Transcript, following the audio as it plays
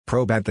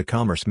probe at the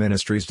Commerce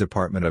Ministry's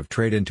Department of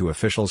Trade into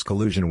officials'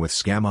 collusion with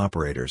scam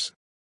operators.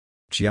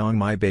 Chiang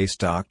Mai-based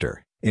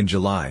doctor, in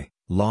July,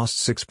 lost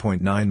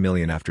 $6.9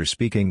 million after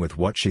speaking with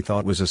what she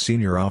thought was a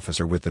senior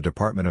officer with the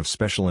Department of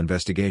Special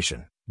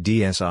Investigation,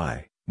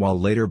 DSI, while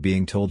later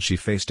being told she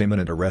faced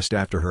imminent arrest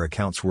after her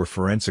accounts were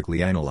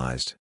forensically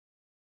analyzed.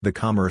 The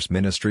Commerce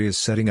Ministry is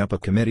setting up a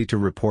committee to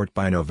report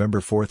by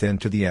November 4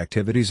 into the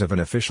activities of an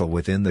official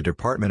within the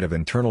Department of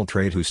Internal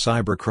Trade whose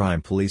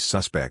cybercrime police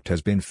suspect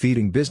has been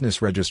feeding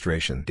business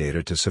registration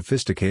data to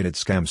sophisticated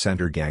scam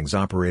center gangs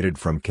operated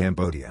from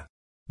Cambodia.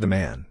 The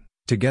man,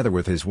 together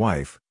with his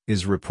wife,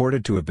 is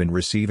reported to have been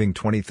receiving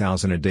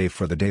 $20,000 a day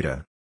for the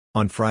data.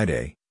 On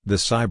Friday, the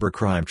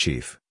cybercrime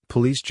chief,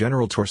 Police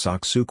General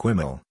Torsak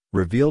Sukwimil,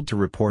 revealed to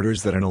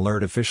reporters that an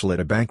alert official at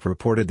a bank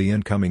reported the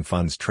incoming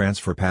funds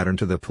transfer pattern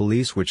to the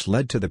police, which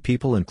led to the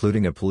people,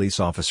 including a police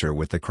officer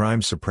with the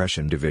Crime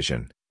Suppression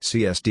Division,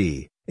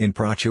 CSD, in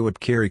Prachuap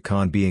Khiri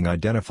Khan, being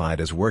identified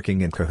as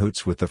working in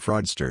cahoots with the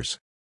fraudsters.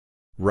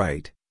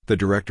 Right, the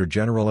Director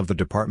General of the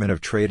Department of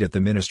Trade at the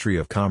Ministry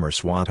of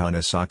Commerce Watana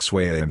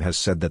Sakswayam has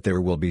said that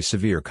there will be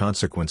severe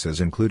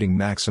consequences, including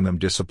maximum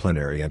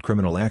disciplinary and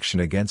criminal action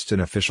against an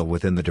official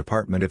within the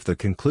department if the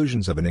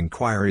conclusions of an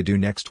inquiry due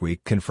next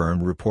week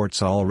confirm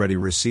reports already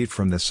received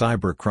from the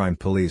cybercrime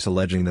police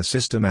alleging the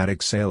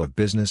systematic sale of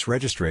business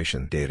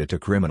registration data to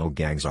criminal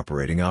gangs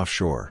operating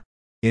offshore.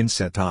 In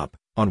Setop,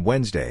 on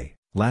Wednesday,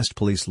 last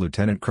Police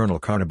Lieutenant Colonel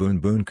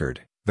Karnabun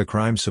Bunkard, the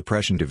Crime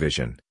Suppression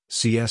Division,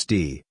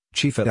 CSD,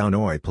 Chief at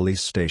Aonoi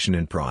Police Station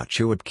in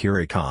Prachuap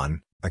Khiri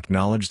Khan,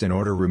 acknowledged an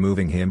order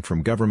removing him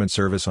from government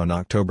service on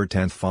October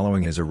 10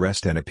 following his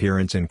arrest and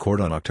appearance in court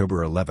on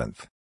October 11.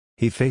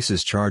 He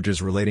faces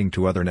charges relating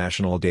to other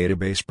national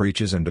database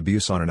breaches and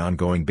abuse on an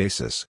ongoing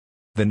basis.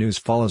 The news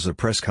follows a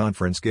press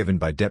conference given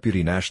by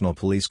Deputy National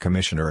Police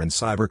Commissioner and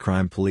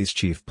Cybercrime Police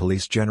Chief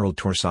Police General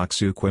Torsak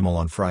Sukwimil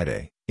on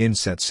Friday, in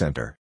Set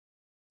Center.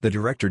 The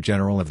Director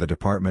General of the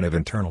Department of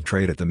Internal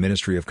Trade at the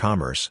Ministry of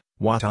Commerce,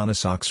 Watana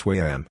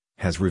Sakswayam,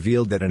 has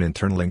revealed that an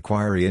internal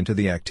inquiry into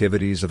the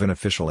activities of an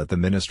official at the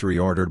ministry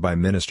ordered by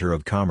Minister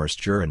of Commerce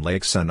Juran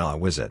Laksana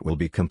will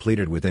be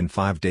completed within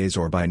 5 days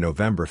or by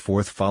November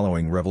 4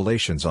 following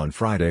revelations on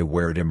Friday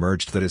where it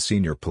emerged that a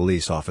senior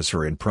police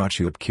officer in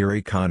Prachuap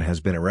Khiri Khan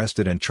has been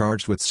arrested and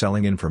charged with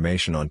selling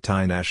information on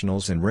Thai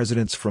nationals and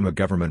residents from a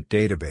government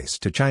database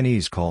to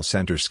Chinese call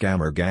center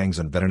scammer gangs,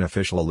 and that an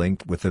official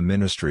linked with the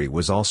ministry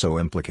was also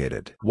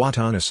implicated.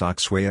 Watana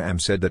Sakswayam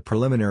said that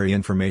preliminary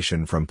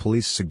information from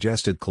police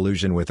suggested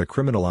collusion with a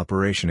criminal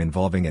operation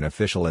involving an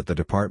official at the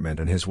department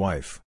and his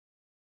wife.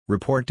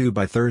 Report due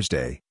by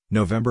Thursday,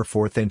 November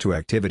 4 into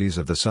activities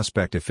of the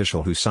suspect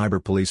official who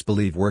cyber police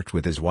believe worked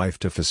with his wife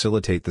to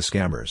facilitate the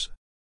scammers.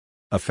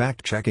 A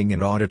fact-checking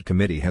and audit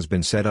committee has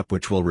been set up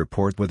which will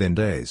report within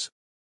days.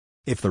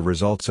 If the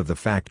results of the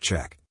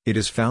fact-check, it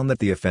is found that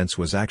the offense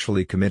was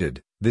actually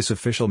committed, this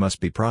official must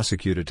be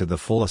prosecuted to the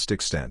fullest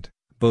extent,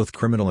 both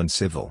criminal and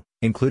civil,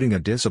 including a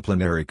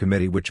disciplinary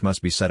committee which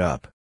must be set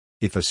up.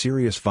 If a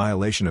serious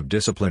violation of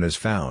discipline is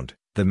found,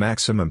 the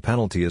maximum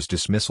penalty is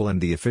dismissal and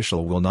the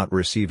official will not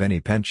receive any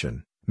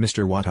pension,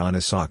 Mr.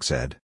 Watana Sak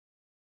said.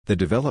 The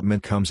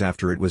development comes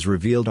after it was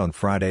revealed on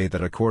Friday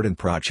that a court in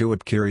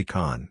Prachuap Khiri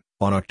Khan,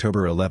 on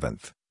October 11,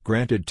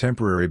 granted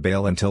temporary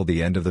bail until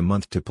the end of the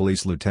month to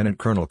Police Lieutenant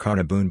Colonel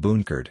Karnabun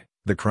Bunkard,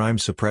 the Crime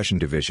Suppression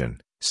Division,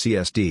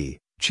 CSD,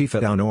 Chief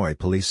at Aonoi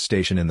Police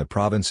Station in the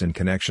province in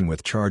connection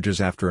with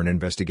charges after an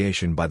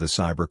investigation by the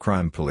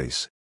Cybercrime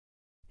Police.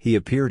 He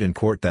appeared in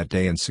court that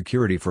day and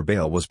security for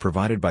bail was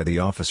provided by the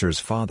officer's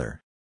father.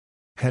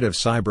 Head of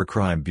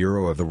Cybercrime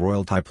Bureau of the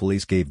Royal Thai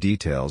Police gave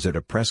details at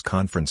a press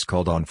conference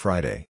called on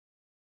Friday.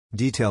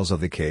 Details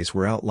of the case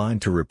were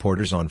outlined to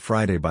reporters on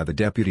Friday by the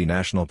Deputy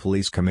National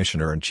Police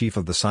Commissioner and Chief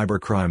of the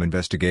Cybercrime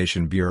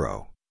Investigation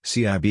Bureau,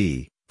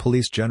 CIB,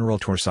 Police General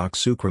Torsak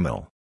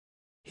Sukwimil.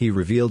 He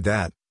revealed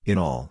that, in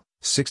all,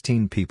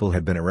 16 people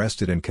had been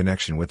arrested in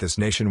connection with this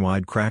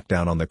nationwide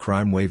crackdown on the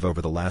crime wave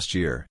over the last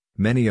year.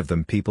 Many of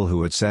them people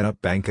who had set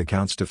up bank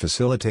accounts to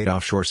facilitate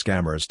offshore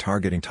scammers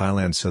targeting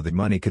Thailand so that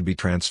money could be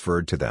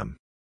transferred to them.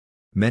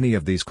 Many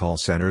of these call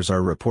centers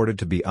are reported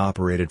to be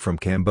operated from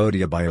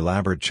Cambodia by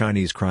elaborate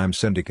Chinese crime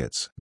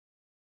syndicates.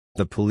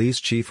 The police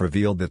chief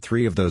revealed that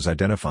 3 of those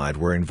identified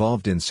were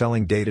involved in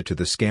selling data to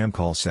the scam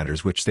call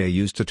centers which they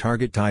used to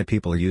target Thai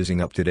people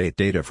using up-to-date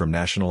data from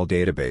national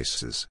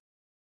databases.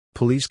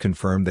 Police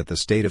confirmed that the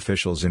state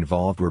officials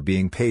involved were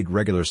being paid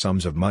regular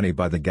sums of money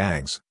by the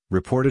gangs,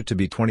 reported to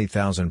be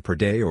 20,000 per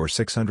day or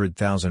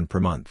 600,000 per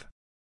month.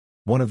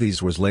 One of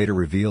these was later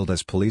revealed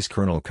as Police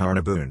Colonel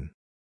Karnabun.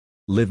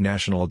 Live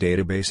national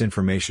database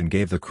information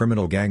gave the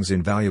criminal gangs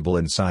invaluable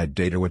inside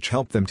data which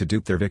helped them to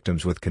dupe their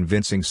victims with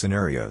convincing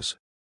scenarios.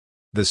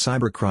 The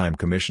Cybercrime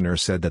Commissioner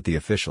said that the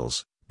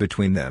officials,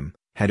 between them,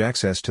 had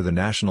access to the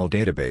national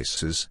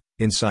databases,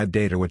 inside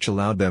data which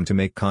allowed them to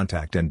make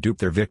contact and dupe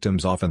their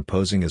victims, often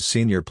posing as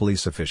senior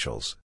police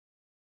officials.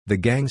 The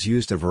gangs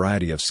used a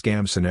variety of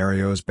scam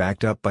scenarios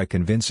backed up by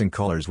convincing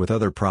callers with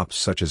other props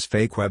such as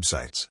fake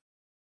websites.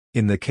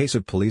 In the case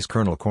of Police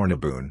Colonel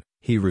Karnabun,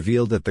 He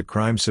revealed that the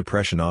crime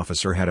suppression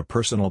officer had a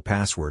personal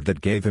password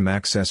that gave him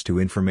access to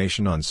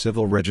information on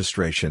civil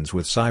registrations,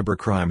 with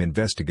cybercrime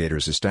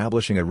investigators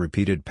establishing a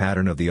repeated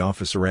pattern of the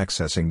officer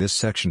accessing this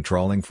section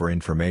trawling for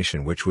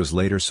information which was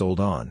later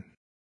sold on.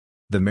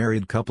 The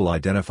married couple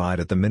identified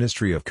at the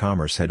Ministry of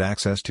Commerce had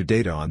access to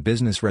data on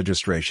business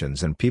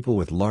registrations and people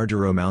with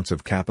larger amounts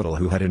of capital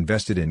who had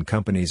invested in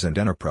companies and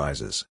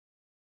enterprises.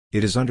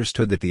 It is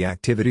understood that the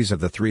activities of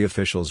the three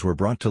officials were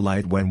brought to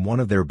light when one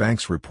of their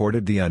banks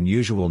reported the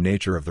unusual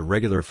nature of the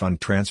regular fund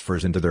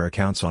transfers into their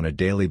accounts on a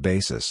daily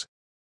basis.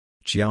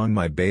 Chiang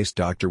Mai-based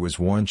doctor was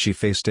warned she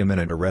faced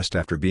imminent arrest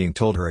after being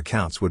told her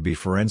accounts would be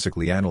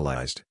forensically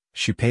analyzed.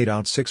 She paid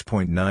out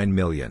 $6.9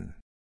 million.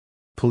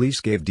 Police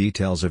gave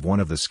details of one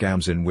of the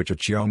scams in which a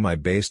Chiang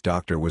Mai-based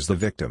doctor was the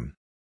victim.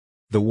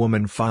 The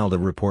woman filed a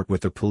report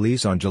with the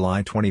police on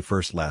July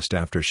 21 last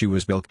after she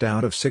was bilked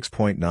out of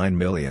 $6.9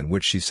 million,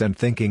 which she sent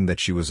thinking that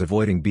she was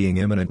avoiding being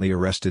imminently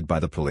arrested by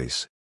the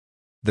police.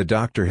 The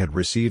doctor had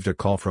received a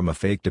call from a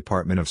fake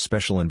Department of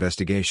Special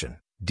Investigation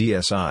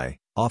 (DSI)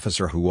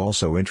 officer who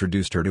also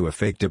introduced her to a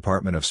fake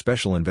Department of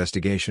Special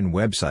Investigation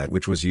website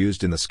which was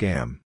used in the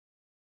scam.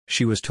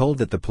 She was told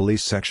that the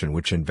police section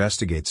which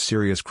investigates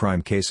serious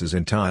crime cases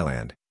in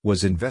Thailand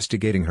was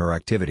investigating her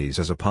activities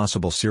as a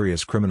possible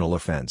serious criminal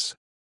offense.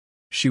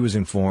 She was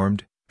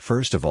informed,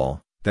 first of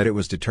all, that it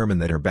was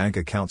determined that her bank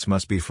accounts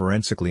must be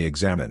forensically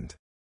examined.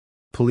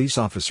 Police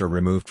officer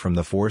removed from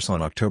the force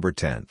on October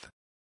 10.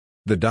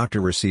 The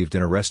doctor received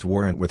an arrest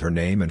warrant with her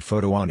name and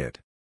photo on it.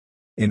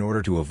 In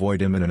order to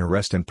avoid imminent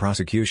arrest and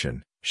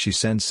prosecution, she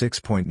sent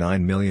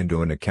 $6.9 million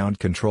to an account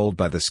controlled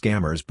by the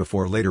scammers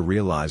before later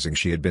realizing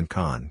she had been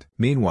conned.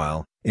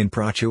 Meanwhile, in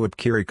Prachuap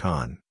Khiri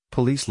Khan,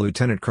 Police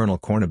Lieutenant Colonel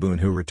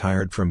Kornaboon, who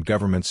retired from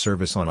government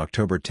service on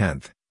October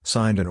 10,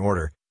 signed an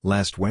order,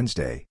 last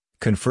Wednesday,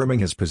 confirming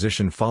his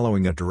position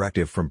following a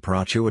directive from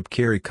Prachuap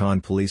Khiri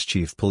Khan Police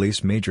Chief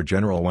Police Major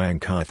General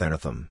Wang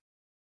Kaithanatham.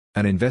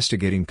 An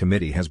investigating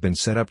committee has been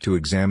set up to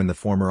examine the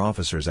former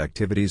officer's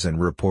activities and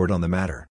report on the matter.